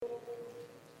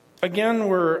Again,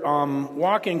 we're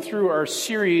walking through our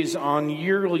series on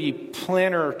Yearly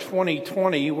Planner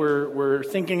 2020. We're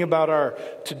thinking about our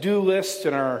to-do list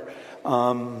and our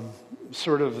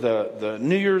sort of the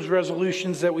New Year's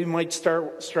resolutions that we might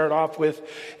start off with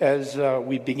as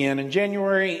we began in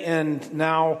January, and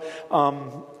now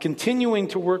continuing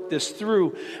to work this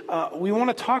through. We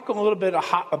want to talk a little bit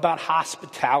about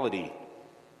hospitality,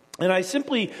 and I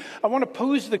want to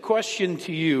pose the question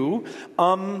to you.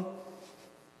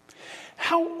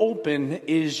 How open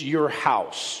is your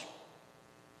house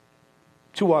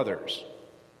to others?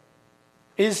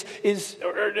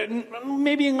 Or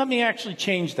maybe let me actually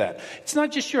change that. It's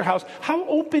not just your house. How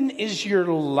open is your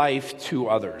life to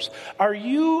others? Are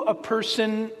you a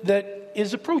person that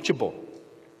is approachable?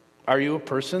 Are you a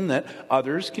person that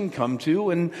others can come to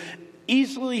and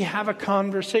easily have a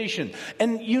conversation?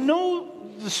 And you know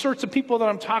the sorts of people that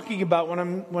I'm talking about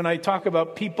when I talk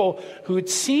about people who it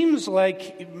seems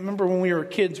like, remember when we were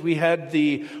kids, we had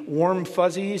the warm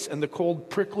fuzzies and the cold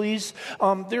pricklies.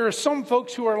 There are some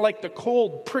folks who are like the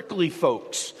cold prickly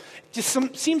folks.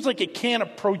 Seems like it can't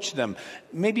approach them.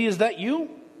 Maybe is that you?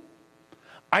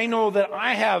 I know that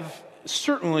I have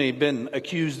certainly been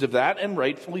accused of that, and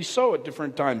rightfully so at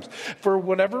different times. For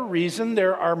whatever reason,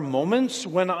 there are moments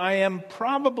when I am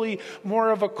probably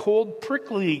more of a cold,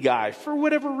 prickly guy. For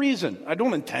whatever reason. I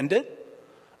don't intend it.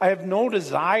 I have no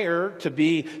desire to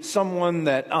be someone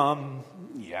that,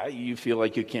 you feel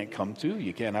like you can't come to,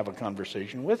 you can't have a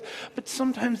conversation with. But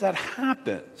sometimes that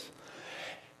happens.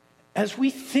 As we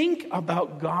think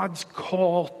about God's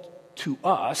call to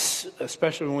us,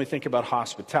 especially when we think about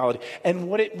hospitality, and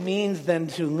what it means then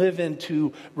to live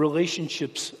into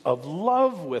relationships of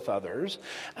love with others,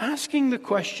 asking the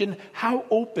question, how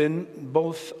open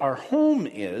both our home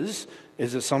is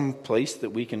it some place that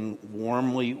we can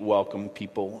warmly welcome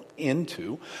people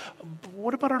into? But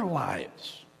what about our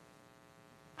lives?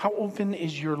 How open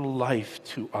is your life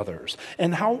to others?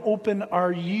 And how open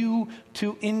are you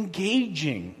to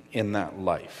engaging in that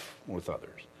life with others?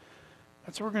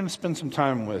 That's what we're going to spend some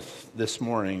time with this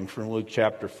morning from Luke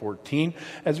chapter 14.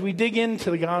 As we dig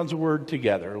into God's Word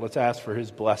together, let's ask for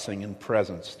His blessing and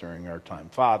presence during our time.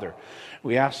 Father,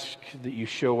 we ask that you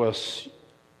show us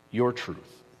your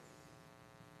truth.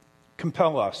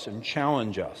 Compel us and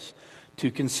challenge us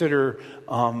to consider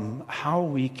how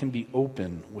we can be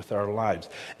open with our lives,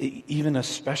 even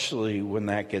especially when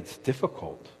that gets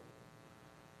difficult.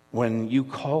 When you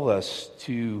call us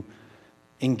to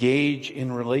engage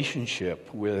in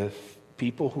relationship with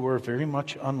people who are very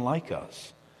much unlike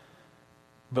us.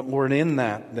 But Lord, in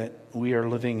that we are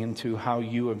living into how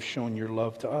you have shown your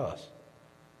love to us.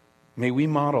 May we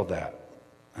model that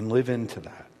and live into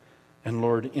that. And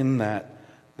Lord, in that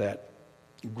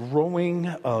growing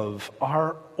of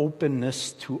our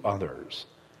openness to others,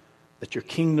 that your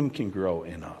kingdom can grow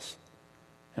in us.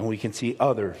 And we can see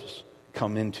others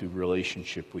come into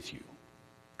relationship with you.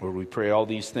 Lord, we pray all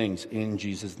these things in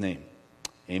Jesus' name.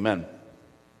 Amen.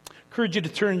 I encourage you to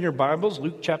turn your Bibles,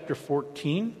 Luke chapter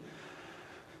 14.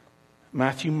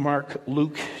 Matthew, Mark,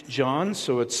 Luke, John.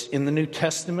 So it's in the New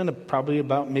Testament, probably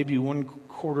about maybe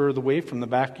 1/4 of the way from the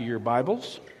back of your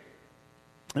Bibles.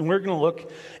 And we're going to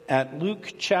look at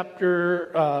Luke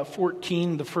chapter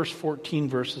 14, the first 14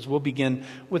 verses. We'll begin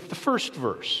with the first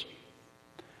verse.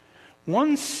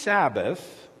 One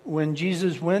Sabbath, when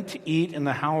Jesus went to eat in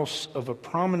the house of a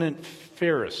prominent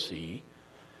Pharisee,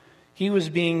 he was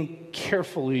being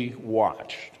carefully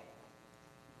watched.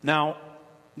 Now,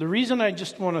 the reason I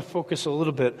just want to focus a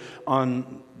little bit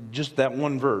on just that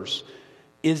one verse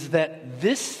is that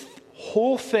this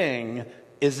whole thing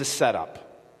is a setup.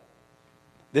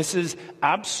 This is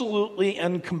absolutely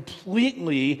and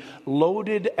completely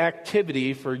loaded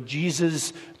activity for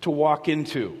Jesus to walk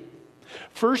into.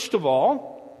 First of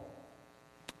all,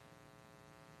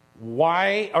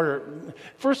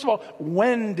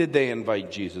 when did they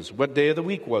invite Jesus? What day of the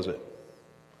week was it?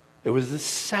 It was the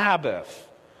Sabbath.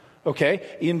 Okay,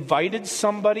 he invited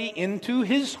somebody into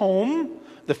his home,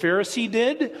 the Pharisee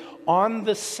did, on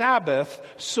the Sabbath,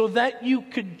 so that you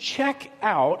could check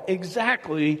out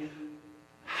exactly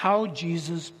how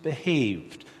Jesus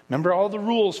behaved. Remember all the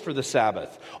rules for the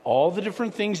Sabbath, all the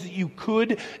different things that you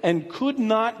could and could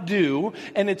not do.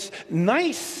 And it's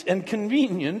nice and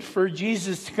convenient for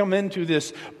Jesus to come into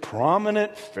this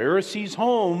prominent Pharisee's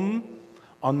home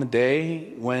on the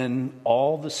day when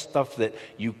all the stuff that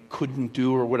you couldn't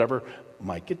do or whatever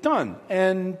might get done.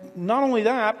 And not only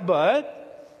that, but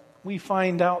we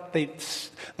find out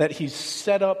that he's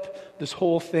set up this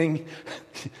whole thing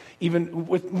even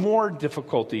with more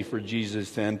difficulty for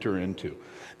Jesus to enter into.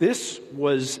 This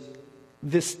was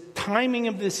This timing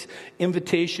of this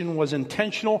invitation was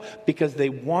intentional because they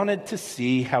wanted to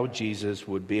see how Jesus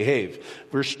would behave.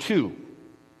 Verse 2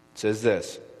 says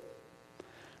this: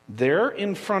 "There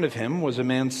in front of him was a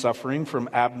man suffering from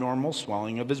abnormal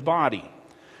swelling of his body.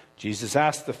 Jesus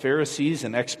asked the Pharisees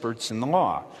and experts in the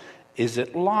law, 'Is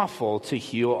it lawful to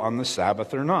heal on the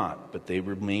Sabbath or not?' But they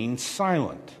remained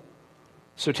silent.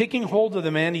 So taking hold of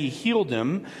the man, he healed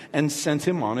him and sent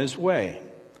him on his way.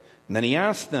 And then he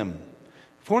asked them,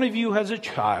 'If one of you has a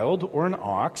child or an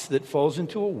ox that falls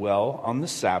into a well on the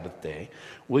Sabbath day,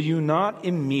 will you not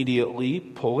immediately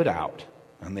pull it out?'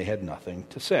 And they had nothing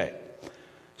to say."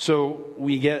 So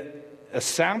we get a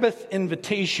Sabbath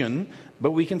invitation,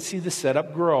 but we can see the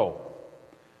setup grow.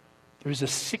 There's a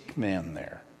sick man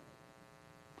there.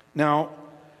 Now,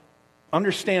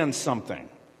 understand something.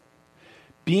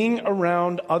 Being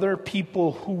around other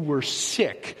people who were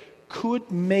sick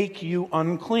could make you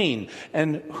unclean.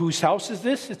 And whose house is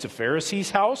this? It's a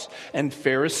Pharisee's house, and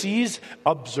Pharisees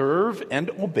observe and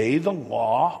obey the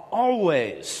law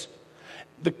always.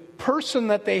 The person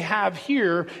that they have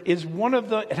here is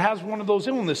it has one of those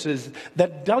illnesses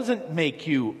that doesn't make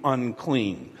you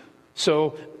unclean.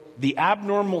 So the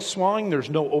abnormal swelling,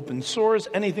 there's no open sores,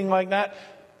 anything like that.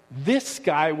 This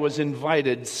guy was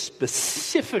invited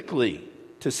specifically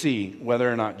to see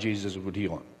whether or not Jesus would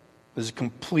heal him. This is a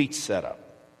complete setup.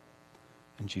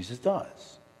 And Jesus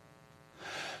does.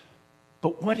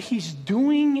 But what he's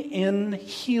doing in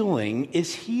healing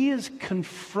is he is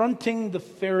confronting the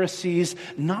Pharisees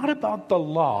not about the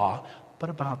law, but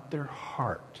about their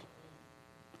heart.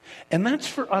 And that's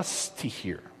for us to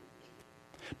hear.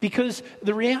 Because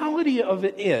the reality of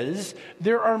it is,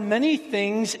 there are many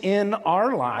things in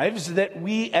our lives that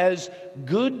we as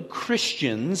good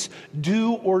Christians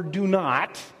do or do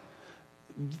not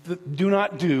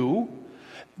do,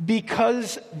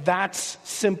 because that's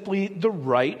simply the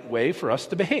right way for us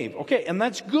to behave. Okay, and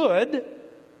that's good,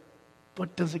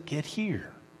 but does it get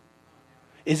here?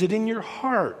 Is it in your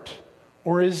heart?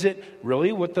 Or is it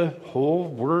really what the whole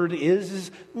word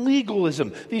is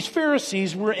legalism? These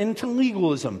Pharisees were into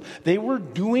legalism. They were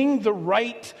doing the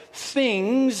right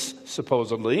things,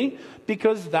 supposedly,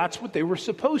 because that's what they were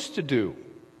supposed to do.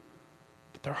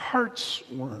 But their hearts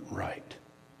weren't right.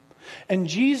 And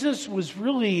Jesus was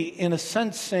really, in a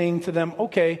sense, saying to them,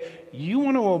 okay, you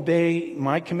want to obey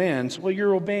my commands, well,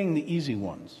 you're obeying the easy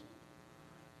ones.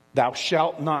 Thou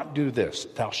shalt not do this.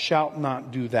 Thou shalt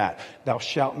not do that. Thou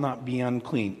shalt not be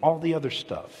unclean. All the other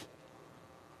stuff.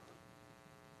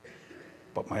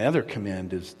 But my other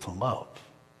command is to love.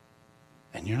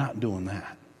 And you're not doing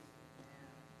that.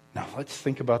 Now let's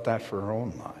think about that for our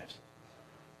own lives.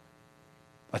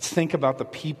 Let's think about the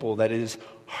people that it is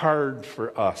hard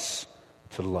for us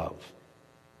to love.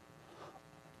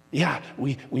 Yeah,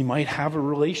 we might have a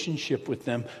relationship with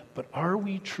them, but are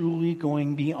we truly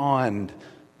going beyond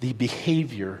the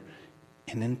behavior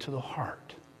and into the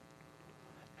heart?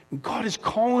 God is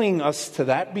calling us to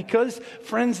that because,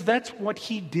 friends, that's what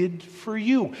He did for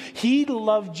you. He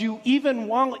loved you even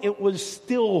while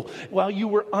you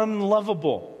were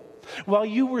unlovable. While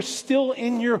you were still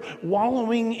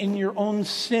wallowing in your own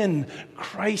sin,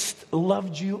 Christ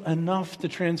loved you enough to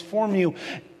transform you.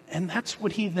 And that's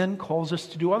what He then calls us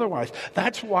to do otherwise.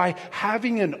 That's why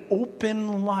having an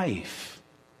open life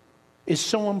is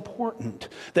so important,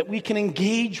 that we can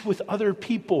engage with other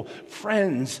people,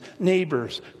 friends,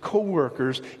 neighbors,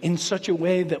 co-workers, in such a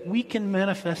way that we can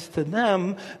manifest to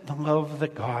them the love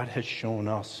that God has shown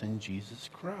us in Jesus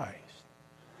Christ.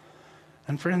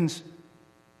 And friends,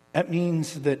 that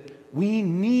means that we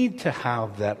need to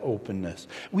have that openness.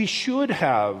 We should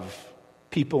have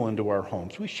people into our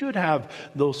homes. We should have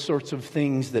those sorts of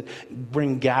things that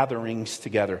bring gatherings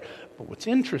together. But what's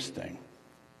interesting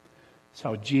is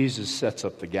how Jesus sets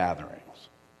up the gatherings.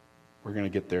 We're going to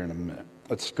get there in a minute.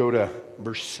 Let's go to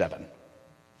verse 7.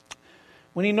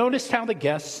 When He noticed how the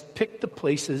guests picked the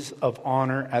places of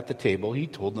honor at the table, He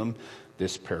told them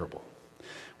this parable.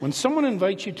 When someone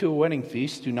invites you to a wedding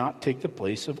feast, do not take the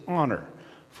place of honor,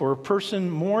 for a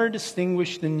person more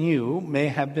distinguished than you may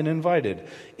have been invited.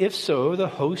 If so, the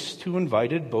host who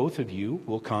invited both of you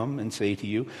will come and say to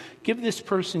you, give this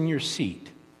person your seat.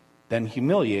 Then,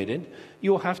 humiliated, you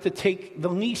will have to take the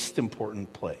least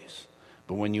important place.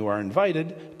 But when you are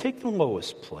invited, take the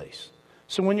lowest place.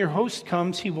 So when your host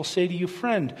comes, he will say to you,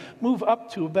 friend, move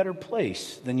up to a better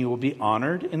place. Then you will be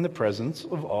honored in the presence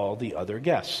of all the other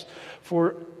guests.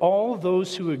 For all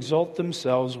those who exalt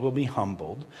themselves will be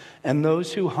humbled, and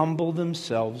those who humble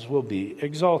themselves will be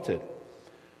exalted.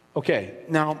 Okay,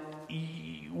 now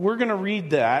we're going to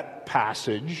read that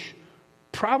passage.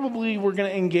 Probably we're going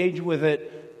to engage with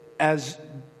it as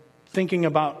thinking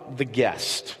about the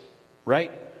guest,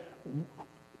 right?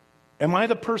 Am I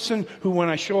the person who, when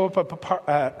I show up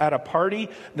at a party,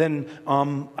 then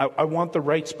I want the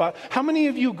right spot? How many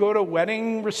of you go to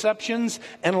wedding receptions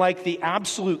and like the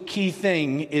absolute key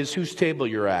thing is whose table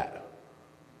you're at?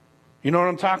 You know what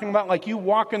I'm talking about? Like you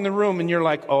walk in the room and you're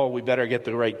like, oh, we better get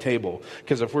the right table.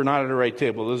 Because if we're not at the right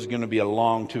table, this is going to be a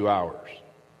long 2 hours.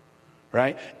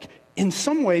 Right? In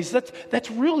some ways, that's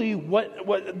really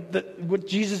what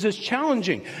Jesus is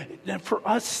challenging. For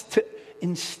us to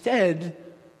instead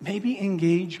maybe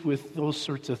engage with those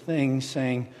sorts of things,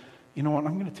 saying, you know what,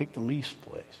 I'm going to take the least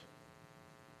place.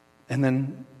 And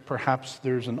then perhaps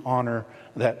there's an honor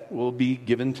that will be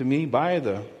given to me by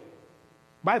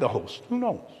the host. Who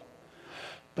knows?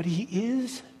 But he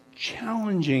is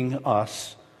challenging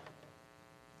us.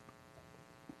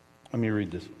 Let me read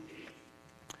this.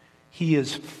 He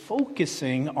is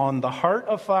focusing on the heart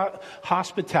of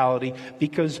hospitality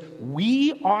because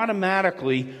we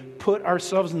automatically put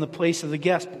ourselves in the place of the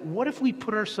guest. But what if we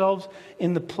put ourselves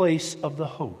in the place of the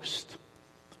host?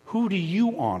 Who do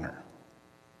you honor?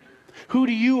 Who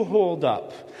do you hold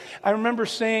up? I remember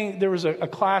saying there was a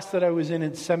class that I was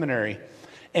in seminary.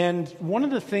 And one of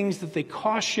the things that they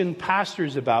cautioned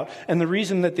pastors about, and the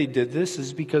reason that they did this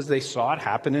is because they saw it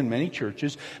happen in many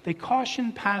churches, they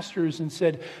cautioned pastors and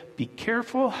said, be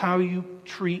careful how you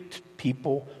treat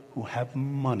people who have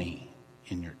money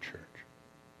in your church.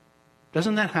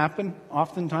 Doesn't that happen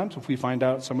oftentimes? If we find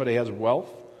out somebody has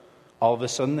wealth, all of a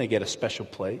sudden they get a special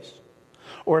place.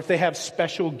 Or if they have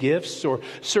special gifts or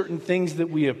certain things that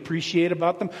we appreciate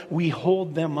about them, we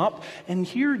hold them up. And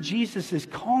here Jesus is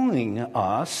calling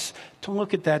us to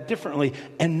look at that differently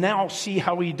and now see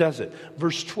how he does it.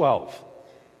 Verse 12.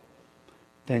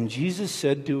 Then Jesus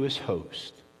said to his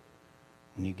host,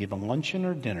 when you give a luncheon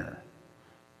or dinner,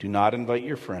 do not invite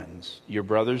your friends, your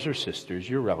brothers or sisters,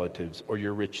 your relatives, or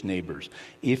your rich neighbors.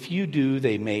 If you do,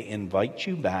 they may invite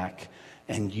you back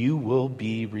and you will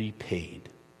be repaid.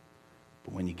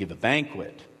 But when you give a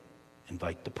banquet,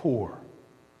 invite the poor,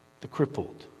 the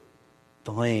crippled,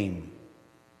 the lame,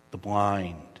 the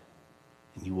blind,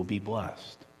 and you will be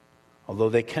blessed. Although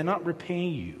they cannot repay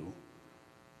you,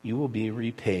 you will be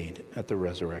repaid at the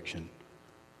resurrection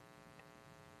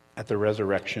of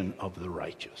the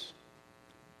righteous.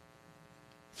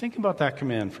 Think about that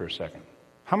command for a second.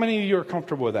 How many of you are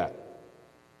comfortable with that?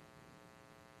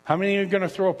 How many of you are going to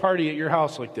throw a party at your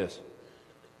house like this?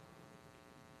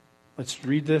 Let's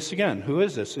read this again. Who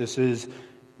is this? This is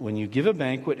when you give a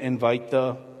banquet, invite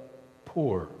the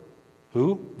poor.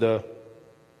 Who? The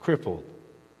crippled,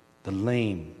 the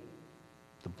lame,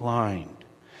 the blind.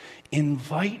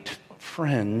 Invite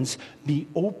friends, be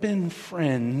open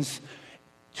friends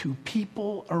to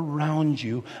people around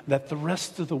you that the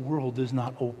rest of the world is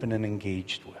not open and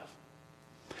engaged with.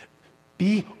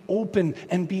 Be open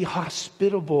and be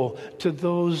hospitable to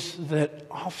those that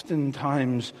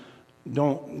oftentimes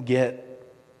don't get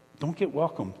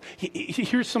welcomed.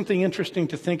 Here's something interesting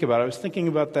to think about. I was thinking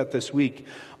about that this week.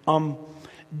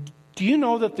 Do you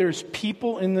know that there's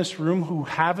people in this room who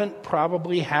haven't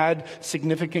probably had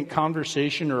significant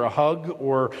conversation or a hug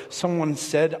or someone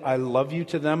said, I love you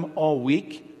to them all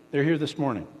week? They're here this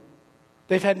morning.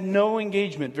 They've had no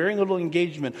engagement, very little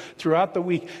engagement throughout the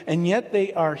week, and yet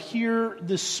they are here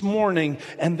this morning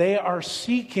and they are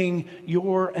seeking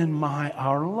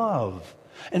our love.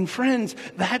 And friends,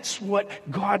 that's what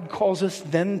God calls us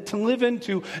then to live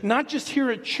into, not just here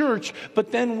at church,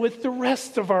 but then with the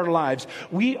rest of our lives.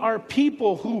 We are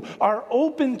people who are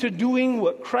open to doing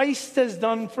what Christ has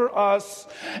done for us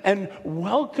and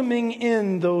welcoming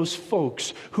in those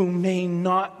folks who may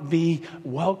not be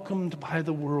welcomed by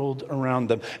the world around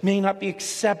them, may not be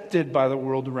accepted by the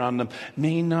world around them,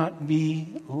 may not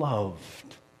be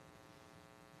loved.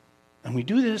 And we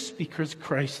do this because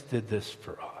Christ did this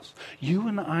for us. You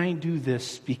and I do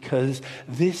this because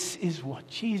this is what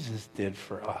Jesus did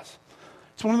for us.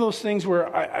 It's one of those things where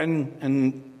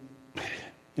when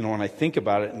I think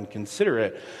about it and consider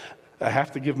it, I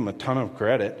have to give them a ton of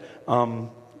credit.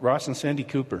 Ross and Sandy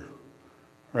Cooper,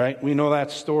 right? We know that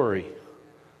story.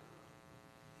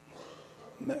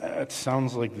 It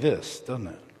sounds like this, doesn't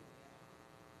it?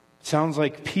 Sounds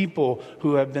like people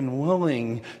who have been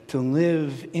willing to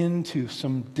live into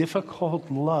some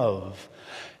difficult love.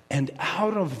 And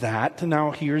out of that, now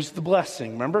here's the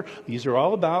blessing. Remember, these are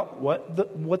all about what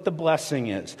the blessing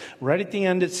is. Right at the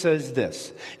end it says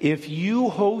this. If you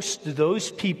host those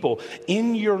people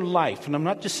in your life, and I'm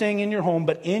not just saying in your home,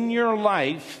 but in your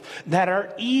life that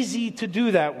are easy to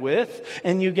do that with,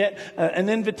 and you get an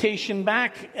invitation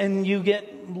back and you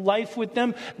get life with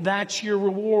them, that's your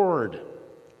reward.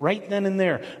 right then and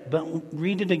there. But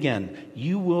read it again.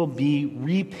 You will be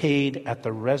repaid at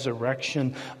the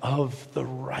resurrection of the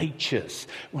righteous.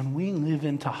 When we live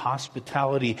into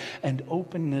hospitality and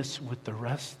openness with the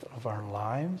rest of our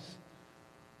lives,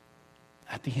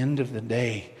 at the end of the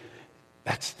day,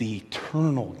 that's the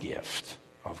eternal gift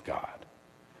of God.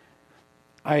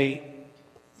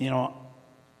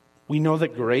 We know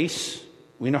that grace,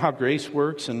 we know how grace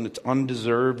works, and it's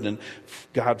undeserved, and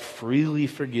God freely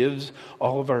forgives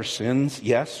all of our sins.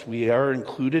 Yes, we are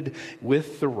included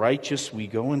with the righteous. We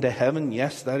go into heaven.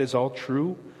 Yes, that is all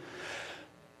true.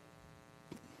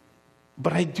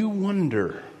 But I do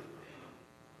wonder,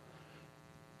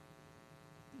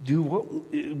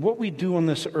 what we do on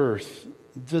this earth,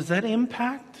 does that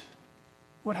impact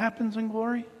what happens in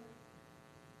glory?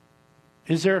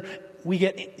 Do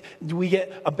we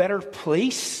get a better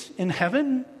place in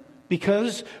heaven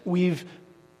because we've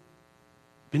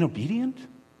been obedient?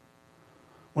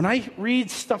 When I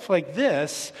read stuff like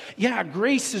this,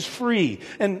 grace is free.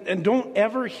 And don't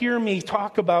ever hear me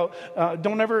talk about,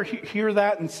 don't ever hear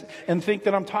that and think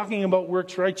that I'm talking about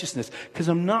works righteousness, because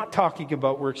I'm not talking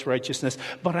about works righteousness.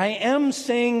 But I am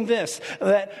saying this,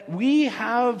 that we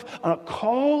have a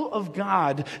call of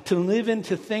God to live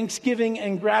into thanksgiving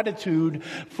and gratitude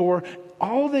for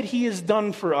all that he has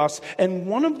done for us. And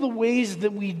one of the ways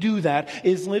that we do that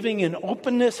is living in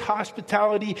openness,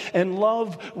 hospitality, and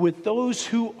love with those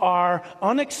who are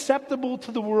unacceptable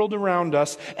to the world around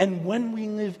us. And when we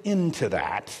live into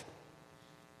that,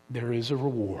 there is a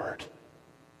reward.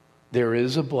 There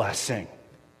is a blessing.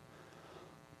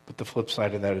 But the flip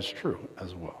side of that is true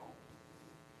as well.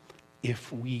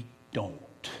 If we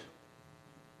don't,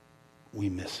 we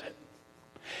miss it.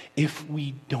 If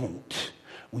we don't,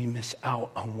 we miss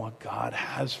out on what God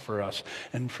has for us.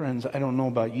 And friends, I don't know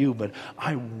about you, but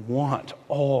I want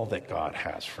all that God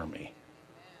has for me.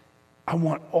 I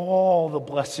want all the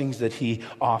blessings that he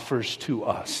offers to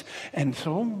us. And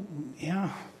so,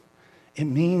 it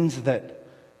means that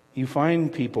you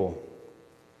find people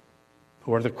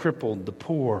who are the crippled, the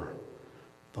poor,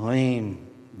 the lame,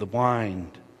 the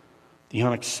blind, the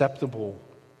unacceptable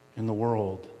in the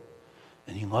world,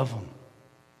 and you love them,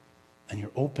 and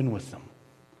you're open with them.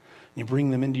 You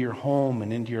bring them into your home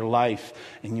and into your life,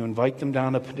 and you invite them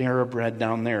down to Panera Bread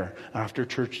down there after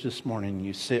church this morning.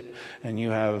 You sit and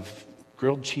you have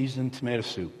grilled cheese and tomato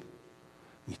soup.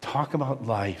 You talk about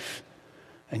life,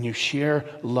 and you share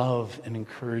love and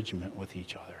encouragement with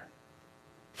each other.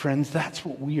 Friends, that's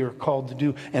what we are called to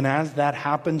do. And as that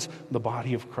happens, the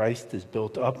body of Christ is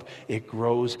built up, it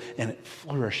grows, and it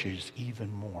flourishes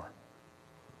even more.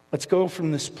 Let's go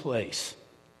from this place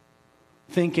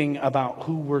thinking about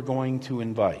who we're going to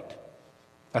invite.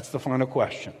 That's the final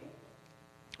question.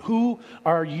 Who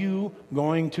are you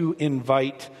going to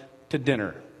invite to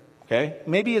dinner? Okay?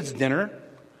 Maybe it's dinner.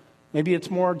 Maybe it's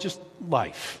more just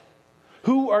life.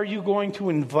 Who are you going to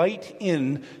invite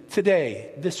in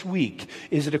today, this week?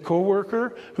 Is it a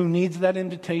coworker who needs that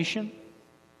invitation?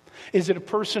 Is it a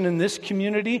person in this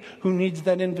community who needs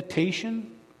that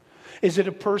invitation? Is it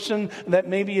a person that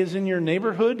maybe is in your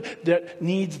neighborhood that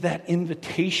needs that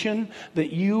invitation,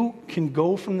 that you can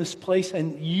go from this place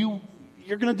and you're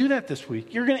going to do that this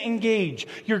week? You're going to engage.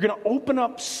 You're going to open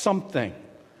up something.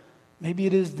 Maybe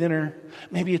it is dinner.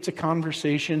 Maybe it's a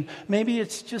conversation. Maybe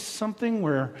it's just something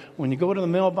where when you go to the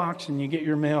mailbox and you get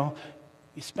your mail,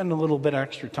 you spend a little bit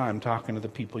extra time talking to the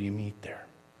people you meet there.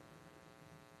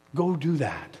 Go do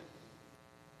that.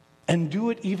 And do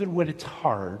it even when it's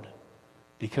hard.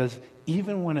 Because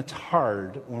even when it's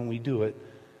hard, when we do it,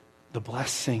 the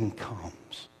blessing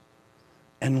comes.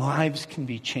 And lives can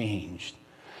be changed.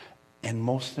 And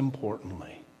most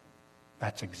importantly,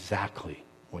 that's exactly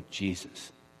what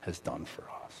Jesus has done for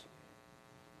us.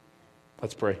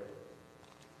 Let's pray.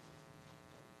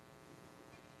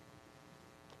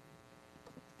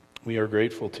 We are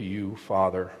grateful to you,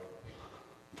 Father,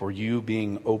 for you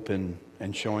being open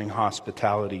and showing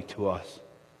hospitality to us,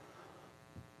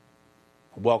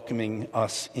 welcoming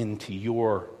us into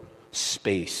your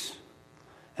space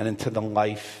and into the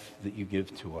life that you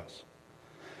give to us.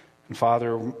 And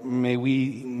Father, may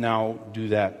we now do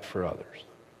that for others.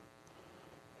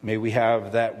 May we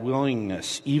have that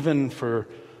willingness, even for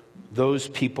those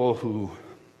people who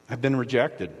have been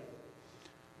rejected,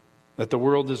 that the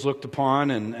world has looked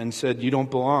upon and said, you don't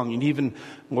belong. And even,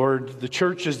 Lord, the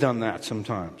church has done that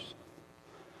sometimes.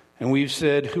 And we've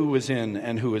said who is in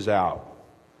and who is out.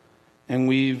 And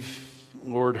we've,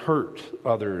 Lord, hurt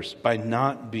others by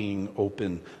not being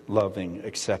open, loving,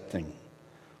 accepting,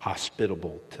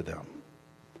 hospitable to them.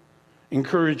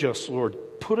 Encourage us, Lord.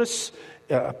 Put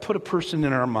a person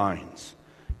in our minds.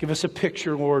 Give us a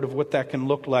picture, Lord, of what that can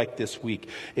look like this week.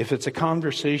 If it's a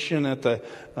conversation at the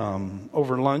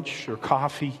over lunch or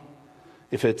coffee,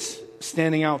 if it's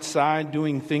standing outside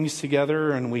doing things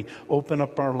together and we open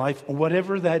up our life,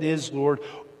 whatever that is, Lord,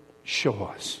 show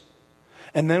us.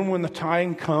 And then when the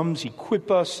time comes, equip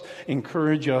us,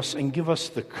 encourage us, and give us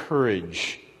the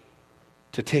courage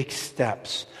to take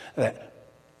steps. That,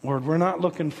 Lord, we're not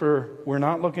looking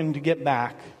to get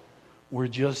back. We're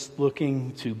just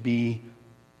looking to be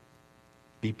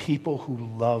people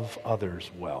who love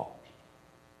others well.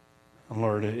 And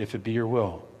Lord, if it be your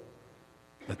will,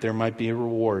 that there might be a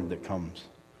reward that comes.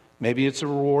 Maybe it's a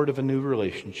reward of a new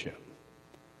relationship.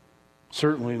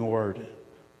 Certainly, Lord,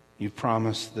 you've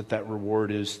promised that reward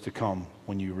is to come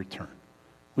when you return.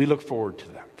 We look forward to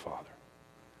that, Father.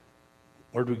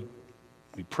 Lord,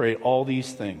 we pray all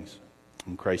these things.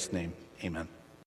 In Christ's name, amen.